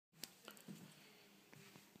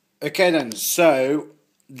Okay then, so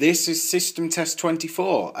this is System Test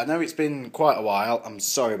 24. I know it's been quite a while, I'm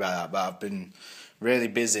sorry about that, but I've been really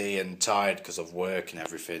busy and tired because of work and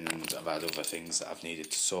everything, and I've had other things that I've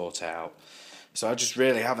needed to sort out. So I just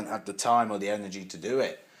really haven't had the time or the energy to do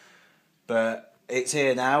it. But it's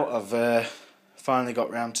here now. I've finally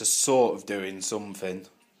got round to sort of doing something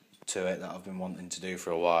to it that I've been wanting to do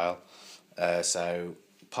for a while. So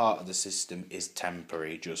part of the system is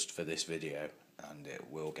temporary just for this video, and it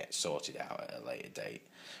will get sorted out at a later date,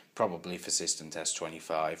 probably for System Test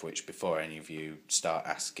 25, which, before any of you start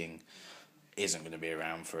asking, isn't going to be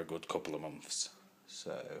around for a good couple of months.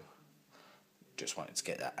 So just wanted to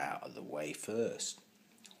get that out of the way first.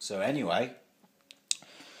 So anyway,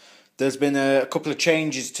 there's been a couple of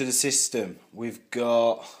changes to the system. We've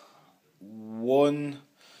got one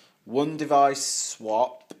device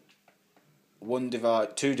swap,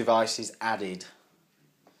 two devices added,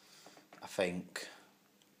 I think.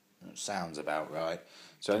 That sounds about right.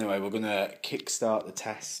 So anyway, we're going to kickstart the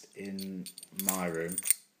test in my room,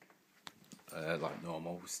 like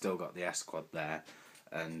normal. We've still got the S-Quad there,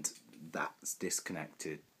 and that's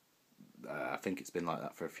disconnected. I think it's been like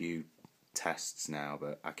that for a few tests now,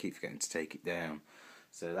 but I keep forgetting to take it down.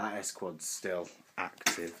 So that S-Quad's still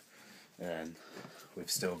active, and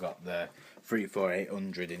we've still got the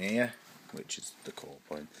 34800 in here, which is the core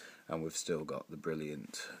point, and we've still got the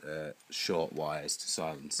brilliant short wires to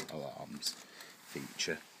silence alarms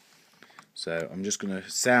feature. So I'm just going to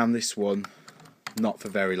sound this one, not for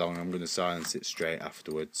very long. I'm going to silence it straight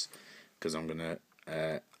afterwards because I'm going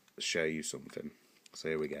to show you something. So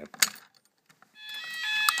here we go.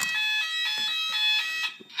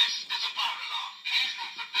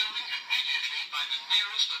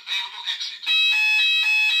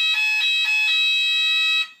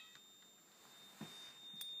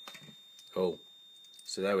 Oh,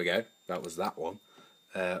 so there we go. That was that one.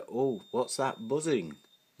 Oh, what's that buzzing?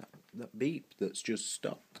 That beep that's just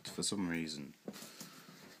stopped for some reason.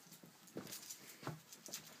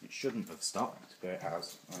 It shouldn't have stopped, but it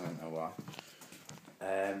has. I don't know why.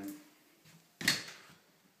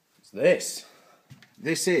 What's this?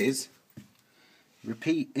 This is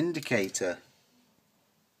repeat indicator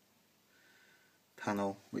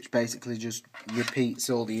panel, which basically just repeats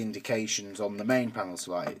all the indications on the main panel.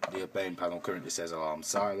 So like the main panel currently says alarm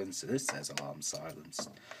silence, so this says alarm silence,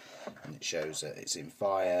 and it shows that it's in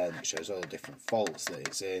fire, and it shows all the different faults that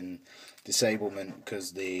it's in. Disablement,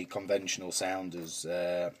 because the conventional sounders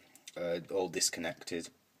are all disconnected,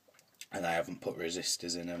 and I haven't put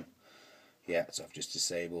resistors in them yet, so I've just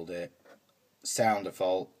disabled it. Sounder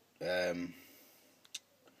fault,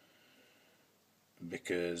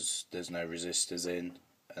 because there's no resistors in,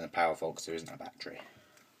 and a power fault because there isn't a battery.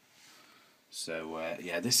 So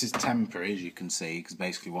yeah, this is temporary, as you can see, because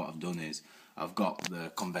basically what I've done is I've got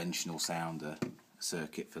the conventional sounder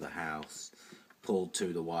circuit for the house, pulled two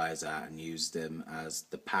of the wires out and used them as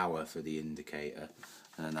the power for the indicator,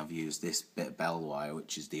 and then I've used this bit of bell wire,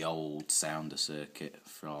 which is the old sounder circuit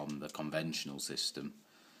from the conventional system,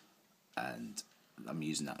 and I'm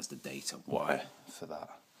using that as the data wire for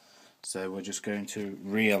that. So we're just going to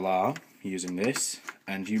re-alarm using this,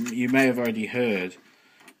 and you may have already heard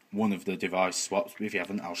one of the device swaps, but if you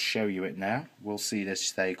haven't, I'll show you it now. We'll see this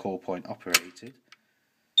stay core point operated.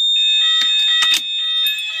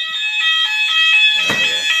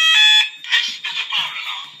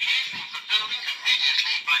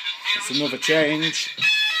 It's another change.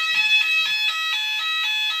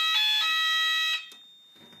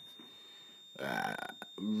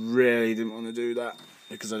 Really didn't want to do that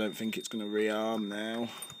because I don't think it's going to rearm now.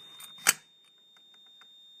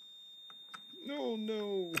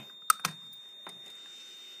 No.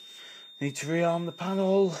 Need to rearm the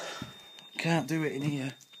panel. Can't do it in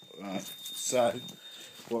here. Right, so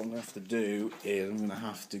what I'm going to have to do is I'm going to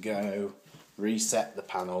have to go reset the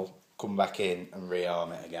panel, come back in and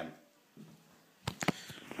rearm it again.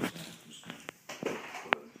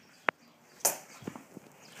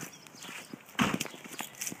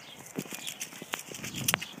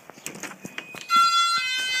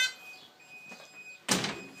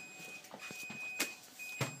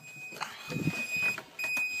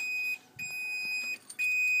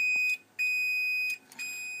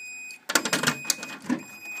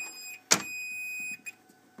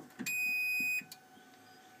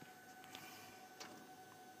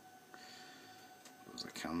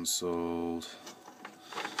 Cancelled.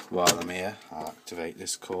 While I'm here, I'll activate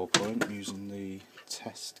this core point using the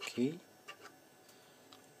test key.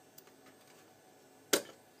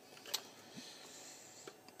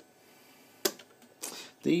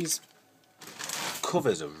 These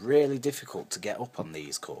covers are really difficult to get up on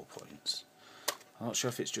these core points. I'm not sure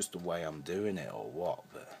if it's just the way I'm doing it or what,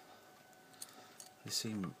 but they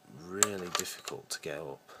seem really difficult to get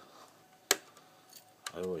up.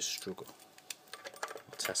 I always struggle.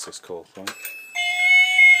 I'll test this core point.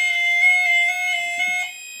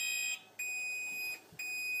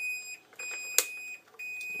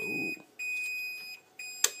 Ooh.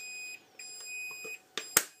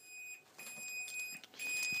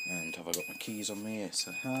 And have I got my keys on me? Yes,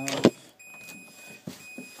 I have.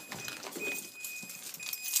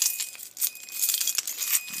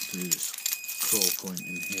 Do this crawl point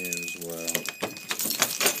in here as well.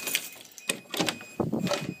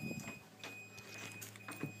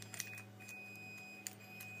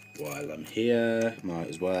 While I'm here, might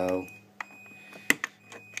as well.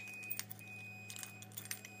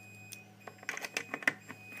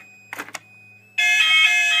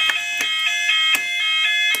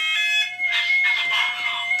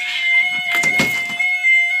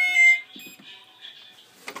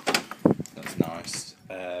 That's nice.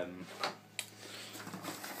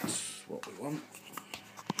 That's what we want.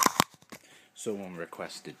 Someone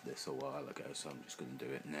requested this a while ago, so I'm just going to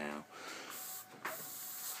do it now.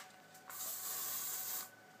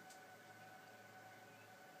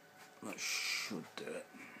 That should do it.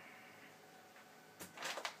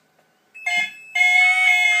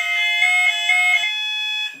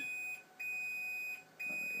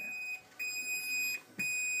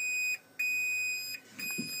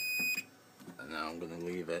 And now I'm going to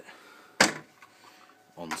leave it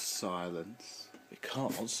on silence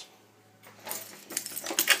because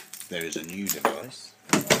there is a new device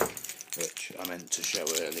which I meant to show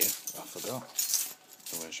earlier. I forgot.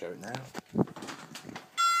 I'm going to show it now.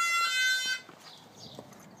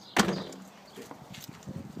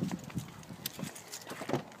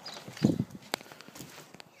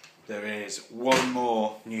 There is one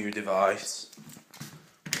more new device.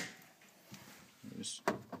 Just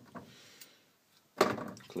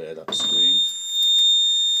clear that screen.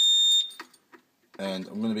 And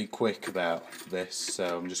I'm going to be quick about this,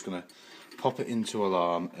 so I'm just going to pop it into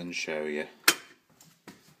alarm and show you.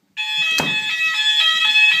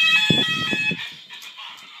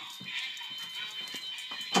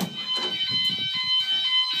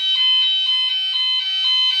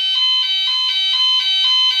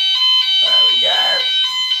 There we go.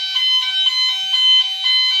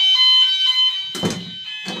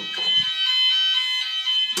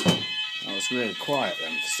 That was really quiet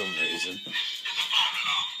then for some reason.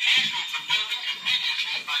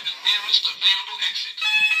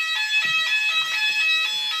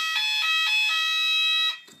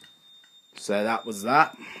 So that was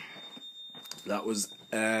that. That was,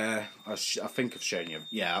 I think I've shown you,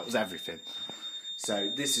 yeah, that was everything. So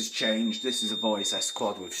this has changed. This is a Voice S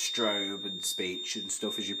Quad with strobe and speech and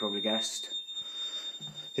stuff, as you probably guessed.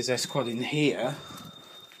 This S Quad in here.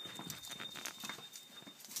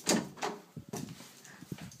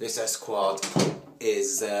 This S Quad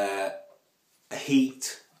is a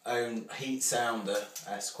heat sounder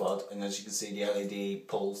S Quad, and as you can see, the LED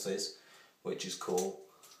pulses, which is cool.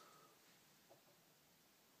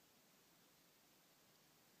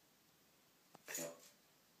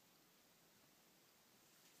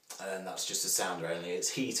 And that's just a sounder only. It's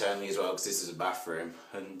heat only as well because this is a bathroom,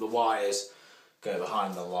 and the wires go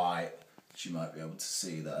behind the light, which you might be able to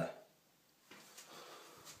see there,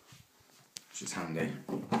 which is handy.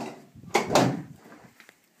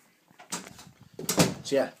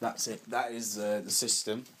 So yeah, that's it. That is the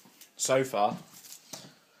system so far.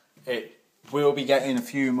 It will be getting a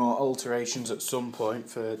few more alterations at some point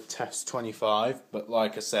for test 25, but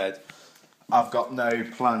like I said, I've got no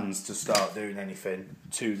plans to start doing anything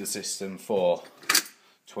to the system for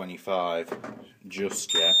 25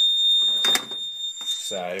 just yet.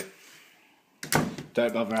 So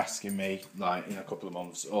don't bother asking me like in a couple of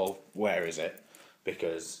months, oh, where is it?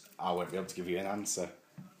 Because I won't be able to give you an answer.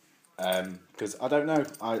 Because I don't know.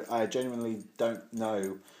 I genuinely don't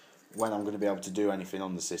know when I'm going to be able to do anything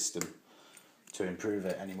on the system to improve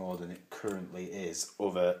it any more than it currently is,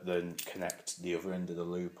 other than connect the other end of the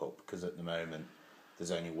loop up, because at the moment there's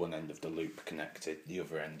only one end of the loop connected, the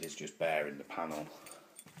other end is just bare in the panel.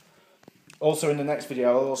 Also in the next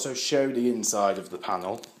video I'll also show the inside of the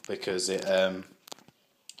panel, because it the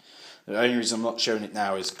only reason I'm not showing it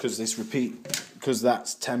now is because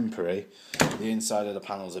that's temporary. The inside of the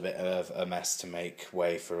panel is a bit of a mess to make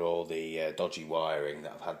way for all the dodgy wiring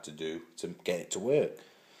that I've had to do to get it to work.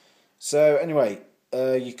 So anyway,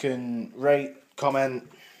 you can rate,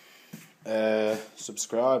 comment,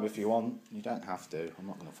 subscribe if you want. You don't have to. I'm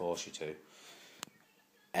not going to force you to.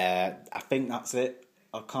 I think that's it.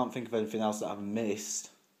 I can't think of anything else that I've missed,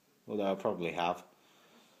 although I probably have.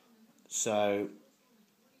 So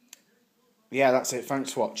yeah, that's it.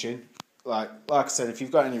 Thanks for watching. Like I said, if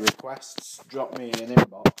you've got any requests, drop me an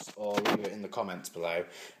inbox or leave it in the comments below.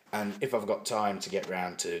 And if I've got time to get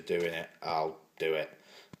round to doing it, I'll do it.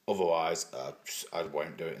 Otherwise, I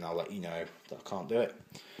won't do it, and I'll let you know that I can't do it.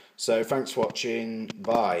 So thanks for watching.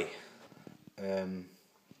 Bye.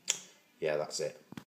 Yeah, that's it.